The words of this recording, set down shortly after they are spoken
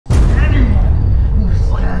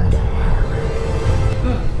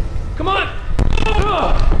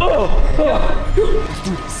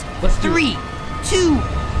3, 2,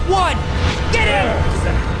 1, get him!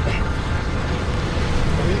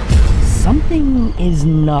 Something is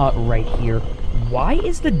not right here. Why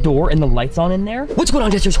is the door and the lights on in there? What's going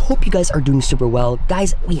on, Jesters? Hope you guys are doing super well.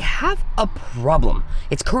 Guys, we have a problem.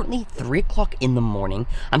 It's currently 3 o'clock in the morning.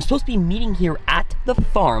 I'm supposed to be meeting here at the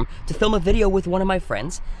farm to film a video with one of my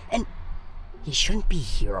friends, and he shouldn't be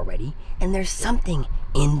here already. And there's something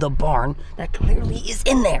in the barn that clearly is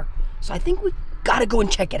in there. So I think we gotta go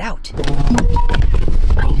and check it out.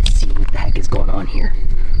 I need to see what the heck is going on here.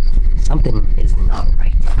 Something is not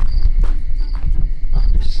right. Oh,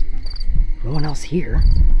 there's no one else here.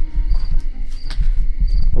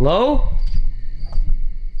 Hello?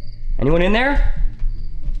 Anyone in there?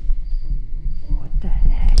 What the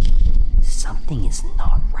heck? Something is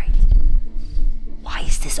not right. Why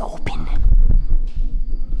is this open?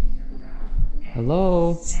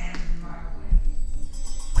 Hello?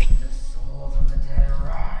 Wait.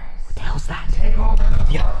 What the hell's that?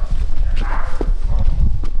 Yeah.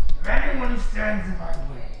 If anyone stands in my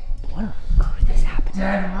way, what on earth is happening?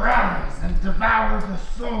 dead rise and devour the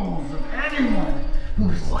souls of anyone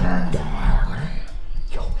who stands in my way.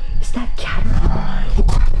 Yo, is that Catnap? Oh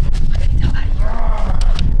crap, I gotta get out of here.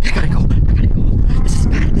 I gotta go. This is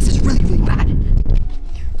bad, this is really, really bad.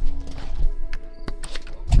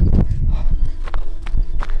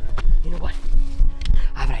 You know what?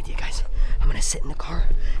 I have an idea, guys. I'm gonna sit in the car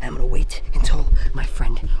and I'm gonna wait until my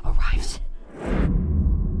friend arrives.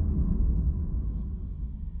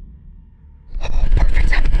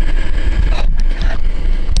 Perfect. Oh my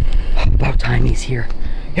god. About time he's here.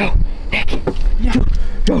 Yo, Nick. Yeah.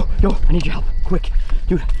 Dude, yo, I need your help. Quick.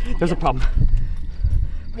 Dude, there's a problem.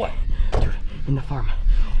 What? Dude, in the farm.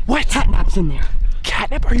 What? Catnap's in there.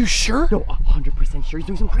 Catnap? Are you sure? No, 100% sure. He's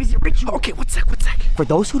doing some crazy ritual. Okay, one sec. For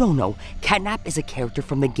those who don't know, Catnap is a character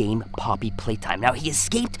from the game Poppy Playtime. Now, he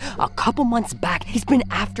escaped a couple months back. He's been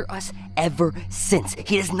after us ever since.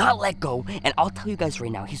 He does not let go, and I'll tell you guys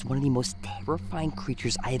right now, he's one of the most terrifying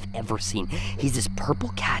creatures I have ever seen. He's this purple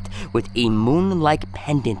cat with a moon-like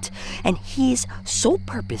pendant, and his sole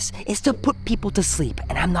purpose is to put people to sleep.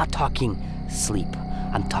 And I'm not talking sleep.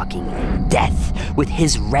 I'm talking death with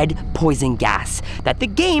his red poison gas that the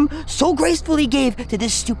game so gracefully gave to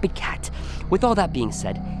this stupid cat. With all that being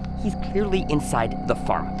said, he's clearly inside the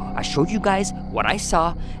farm. I showed you guys what I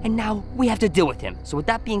saw, and now we have to deal with him. So with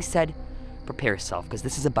that being said, prepare yourself, because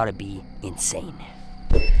this is about to be insane.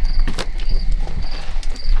 He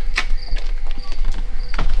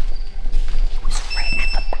was right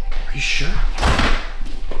at the back. Are you sure?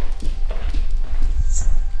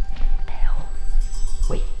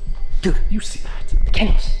 Wait, dude, You see that? the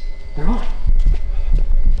candles, they're on.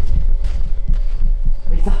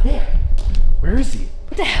 But he's not there. Where is he?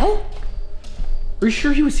 What the hell? Are you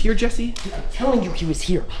sure he was here, Jesse? Dude, I'm telling you he was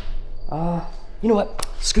here. You know what?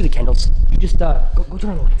 Screw the candles. You just, go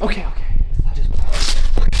turn on the lights. Okay. I'll just...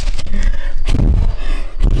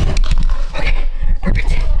 Okay,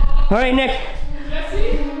 perfect. All right, Nick.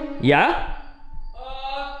 Jesse? Yeah?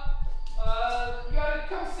 You gotta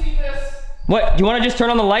come see this. What, do you want to just turn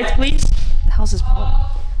on the lights, please? What the hell's this problem? I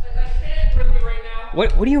can't really right now.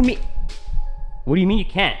 What do you mean? What do you mean you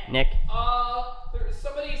can't, Nick?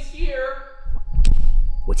 Somebody's here.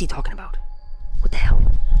 What's he talking about? What the hell?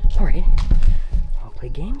 All right. I'll play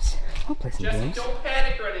games. I'll play some Jesse, games. don't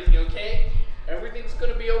panic or anything, okay? Everything's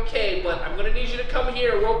gonna be okay, but I'm gonna need you to come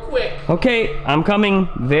here real quick. Okay, I'm coming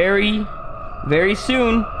very, very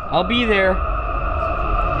soon. I'll be there.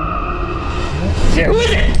 Who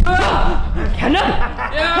is it? Catnap?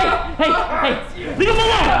 Yeah. Hey, leave him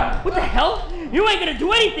alone! What the hell? You ain't gonna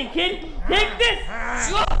do anything, kid. Take this.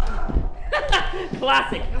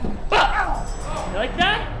 Classic. You like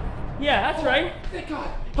that? Yeah, that's right. Thank God.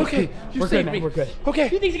 Okay, you We're saved good, me. man. We're good. Okay.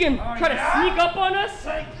 You think you can try to sneak up on us?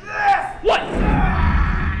 Take this! What?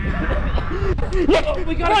 Nick,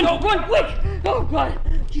 we gotta go. Run, quick! Oh God,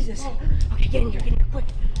 Jesus. Okay, get in here, quick.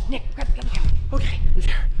 Nick, grab the camera. Okay,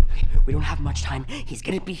 we don't have much time. He's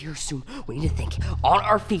gonna be here soon. We need to think on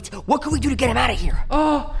our feet. What can we do to get him out of here?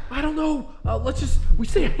 I don't know. We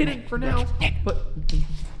stay hidden for now. Nick. But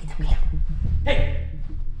Hey.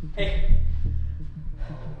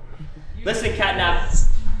 Listen, Catnap.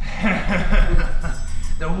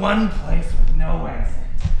 The one place with no exit.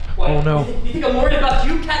 What? Oh, no. You think I'm worried about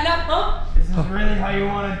you, Catnap, huh? This is really how you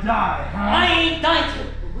want to die, huh? I ain't dying to.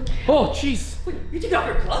 oh, jeez. Wait, you take off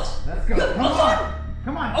your gloves? Let's go. You have gloves on?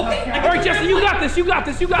 Come on. Okay, tough I guy. All right, Jesse, you got this. You got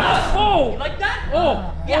this. Oh. You like that?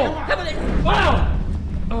 Oh. Yeah, come on in. Wow.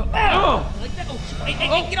 Oh. Like that? Oh, shit.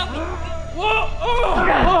 Hey, get off me. Whoa.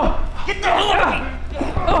 Oh. Get the hell off me.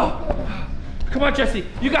 Oh. Come on, Jesse.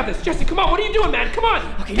 You got this. Jesse, come on. What are you doing, man? Come on.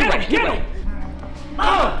 Okay, get you're him. Get right. him.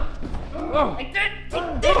 Oh. I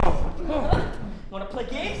did. Wanna play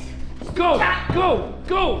games? Go. Go.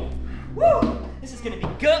 Go. Woo! This is gonna be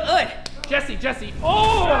good. Jesse.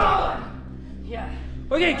 Oh. Yeah.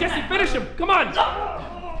 Okay, Jesse, finish him. Come on.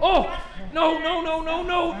 Oh. No.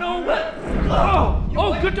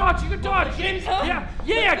 Oh, good dodge. Good dodge. James, huh?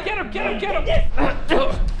 Yeah. Get him.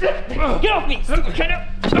 Get off me, stupid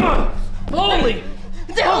Catnap. Holy.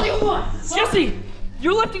 What the hell do you want? Jesse,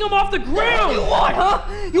 you're lifting him off the What do you ground. want, huh?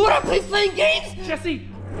 You wanna play playing games? Jesse.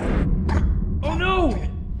 Oh no.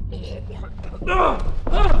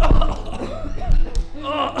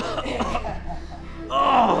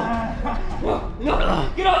 No,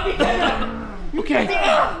 get off me, Catnap. Okay,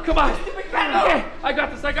 come on. Okay, I got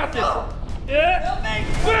this.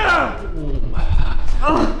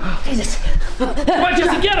 Jesus. Come on,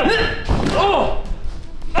 Jesse, get him. Oh,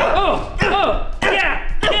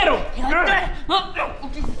 yeah, get him.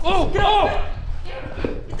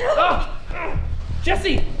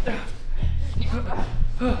 Jesse.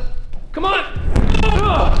 Come on.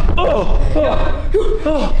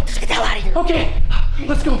 Just get the hell out of here. Okay,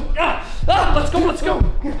 let's go. Let's go.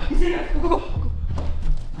 Go.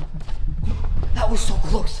 That was so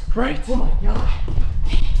close. Right? Oh my God.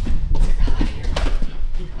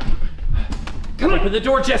 Come on. Open the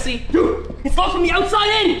door, Jesse. Dude, it's locked from the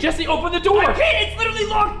outside in. Jesse, open the door. I can't, it's literally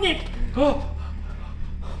locked, Nick. Oh.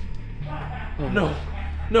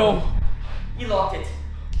 No. He locked it.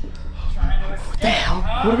 What the hell?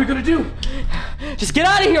 What are we gonna do? Just get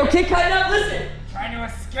out of here, okay, Catnap? Listen. Trying to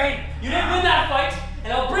escape. You didn't win that fight,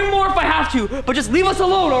 and I'll bring more if I have to, but just leave us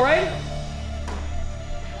alone, all right?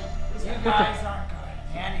 You guys aren't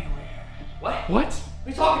going anywhere. What? What? What are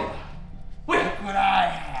you talking about? Wait, Look what I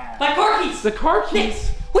have. my car keys. The car Nick, keys?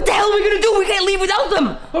 what the hell are we gonna do? We can't leave without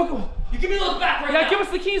them. Oh, You give me those back right yeah, now. give us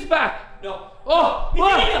the keys back. No. Oh, He's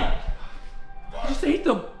what? eating them. Just ate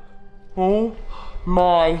them. Oh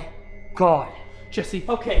my God. Jesse,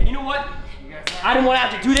 Okay, you know what? I didn't want to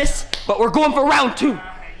have to do this, but we're going for round 2.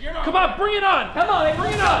 come on, bring it on. Come on,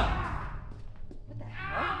 bring it on.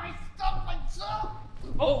 I stumped myself.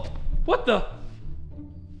 Oh, what the?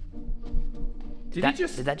 Did he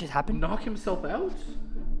just Did that just happen? knock himself out?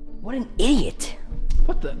 What an idiot.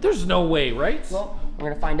 What the? There's no way, right? Well, we're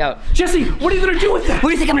gonna find out. Jesse, what are you gonna do with that? What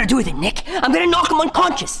do you think I'm gonna do with it, Nick? I'm gonna knock him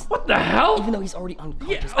unconscious. What the hell? Even though he's already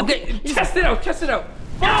unconscious. Yeah, I'm okay, gonna, test it out.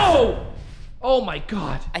 Oh! Oh my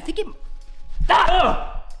God. I think it.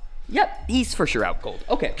 Ugh. Yep, he's for sure out cold.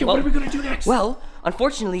 Okay, Okay, what are we gonna do next? Well,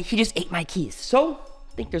 unfortunately, he just ate my keys. So,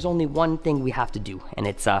 I think there's only one thing we have to do, and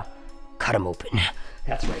it's, cut him open.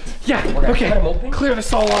 That's right. yeah, We're gonna okay. cut him open. Clear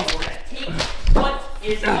this all off. We're gonna take what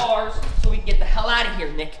is ours so we can get the hell out of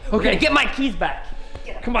here, Nick. We're Okay. gonna get my keys back.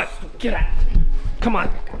 Come on, get out. Come on.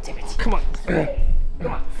 God damn it. Come on.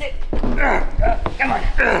 Come on, sit. Come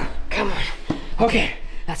on. Come on. Okay.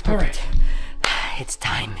 That's perfect. It's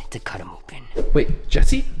time to cut him open. Wait,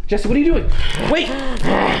 Jesse? Jesse, what are you doing? Wait!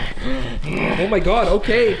 Oh my God,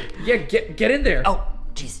 okay. Yeah, get in there. Oh,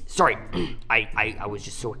 jeez, sorry. I was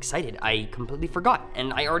just so excited. I completely forgot,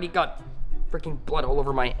 and I already got freaking blood all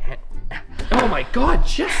over my hand. Oh my God,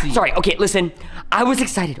 Jesse. Sorry, okay, listen. I was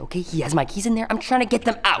excited, okay? He has my keys in there. I'm trying to get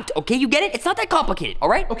them out, okay? You get it? It's not that complicated, all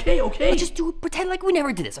right? Okay. Let's just pretend like we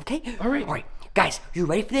never did this, okay? All right. All right, guys, you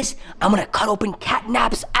ready for this? I'm gonna cut open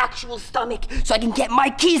Catnap's actual stomach so I can get my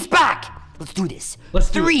keys back. Let's do this.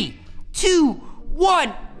 Let's do it. 3, 2,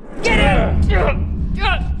 1, get it!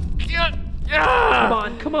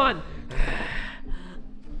 Come on.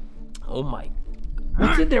 Oh my.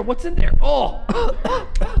 What's in there? Oh.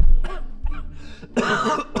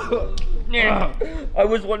 I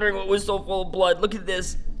was wondering what was so full of blood. Look at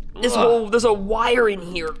this. There's a wire in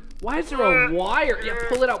here. Why is there a wire? Yeah,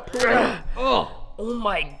 pull it out. Oh. Oh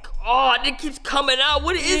my God, it keeps coming out.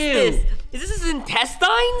 What is Ew. this? Is this his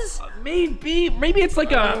intestines? Maybe it's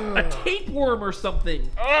like a tapeworm or something.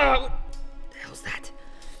 What the hell's that?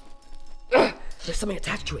 There's something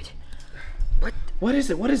attached to it. What is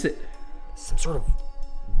it? Some sort of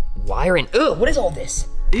wiring. Ugh, what is all this?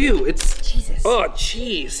 Ew, it's Jesus. Oh,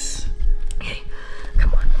 jeez. Okay,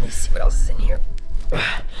 come on, let me see what else is in here.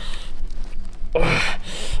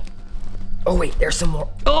 Oh wait, there's some more.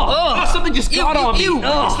 Oh, something just got on me. Ew,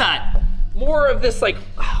 what's that? More of this, like,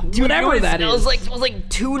 Dude, whatever you know what it that is. smells like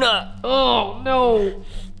tuna. Oh no.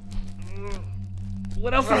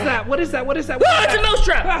 What else is that? What is that? Ah, it's a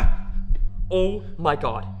mousetrap! Ah. Oh my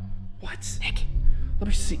God. What? Nick, Let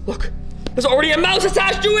me see. look. There's already a mouse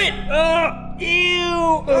attached to it!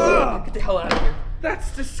 Ew! Get the hell out of here.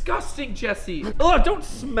 That's disgusting, Jesse. Oh, don't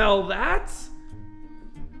smell that.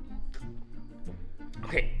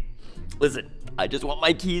 Listen, I just want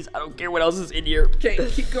my keys. I don't care what else is in here. Okay,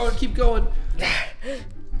 keep going, keep going.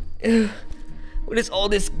 What is all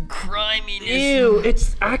this griminess? Ew,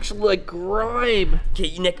 it's actually like grime.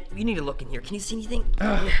 Okay, Nick, you need to look in here. Can you see anything?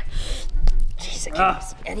 Jeez, I can't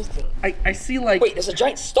see anything. I see like... Wait, there's a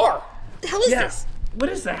giant star. What the hell is this? What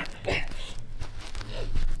is that?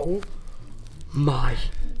 Oh my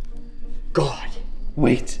God.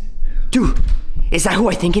 Wait. Dude, is that who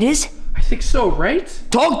I think it is? I think so, right?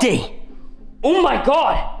 Dog Day! Oh my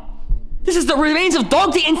God! This is the remains of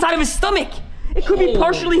Dog Day inside of his stomach! It could be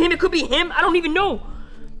partially him, it could be him, I don't even know.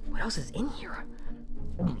 What else is in here?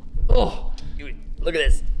 Oh, Dude, look at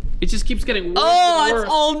this. it just keeps getting worse Oh, and worse.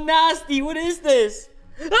 it's all nasty. What is this?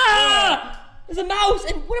 Ah! There's a mouse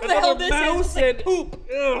and whatever the hell this is. It's like poop.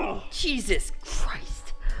 Ugh. Jesus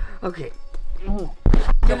Christ. Okay.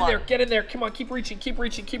 Get in there. Come on, keep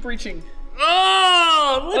reaching.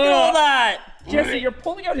 Oh, look at all that. Jesse, you're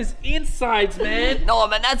pulling out his insides, man. No,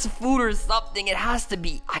 man, that's food or something. It has to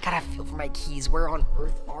be. I gotta feel for my keys. Where on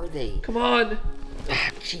earth are they? Come on.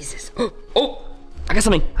 Jesus. Oh, I got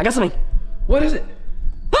something. What is it?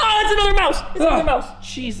 Ah, it's another mouse. It's another mouse.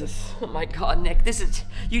 Jesus. Oh my God, Nick, this is.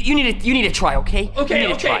 You need to try, okay? Okay, You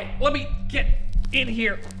need to try. Let me get in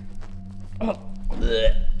here. Oh.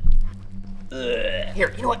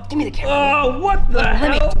 Here, you know what? Give me the camera. Oh, what the Let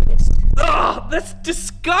me hell? do this. Oh, that's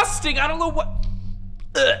disgusting. I don't know what.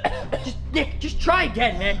 Nick, just try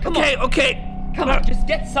again, man. Come on. Okay. Come on, just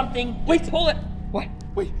get something. Wait. Pull it. What?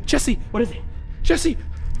 Wait, Jesse. What is it? Jesse.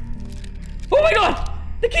 Oh my God!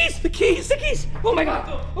 The keys! The keys. Oh my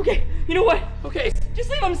God! Okay, you know what? Okay. Just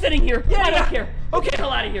leave them sitting here. Yeah, I don't yeah. care. Okay. Get the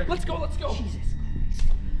hell out of here. Let's go. Jesus Christ.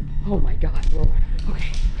 Oh my God, bro.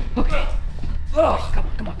 Okay. Oh, Come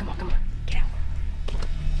on. Get out.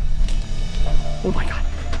 Oh my God.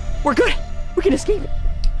 We're good. We can escape.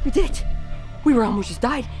 We did it. We were almost just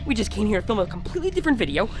died. We just came here to film a completely different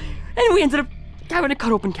video, and we ended up having to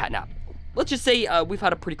cut open Catnap. Let's just say we've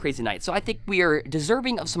had a pretty crazy night, so I think we are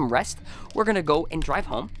deserving of some rest. We're gonna go and drive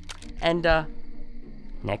home, and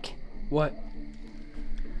Nick. what?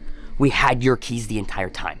 We had your keys the entire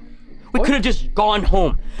time. We could have just gone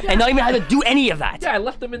home and not even had to do any of that. Yeah, I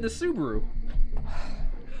left them in the Subaru.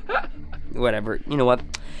 Whatever. You know what?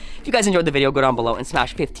 If you guys enjoyed the video, go down below and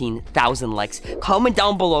smash 15,000 likes. Comment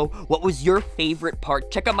down below what was your favorite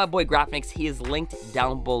part. Check out my boy Graphics. He is linked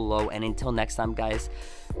down below. And until next time, guys,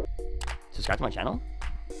 subscribe to my channel.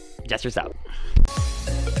 Jester's out.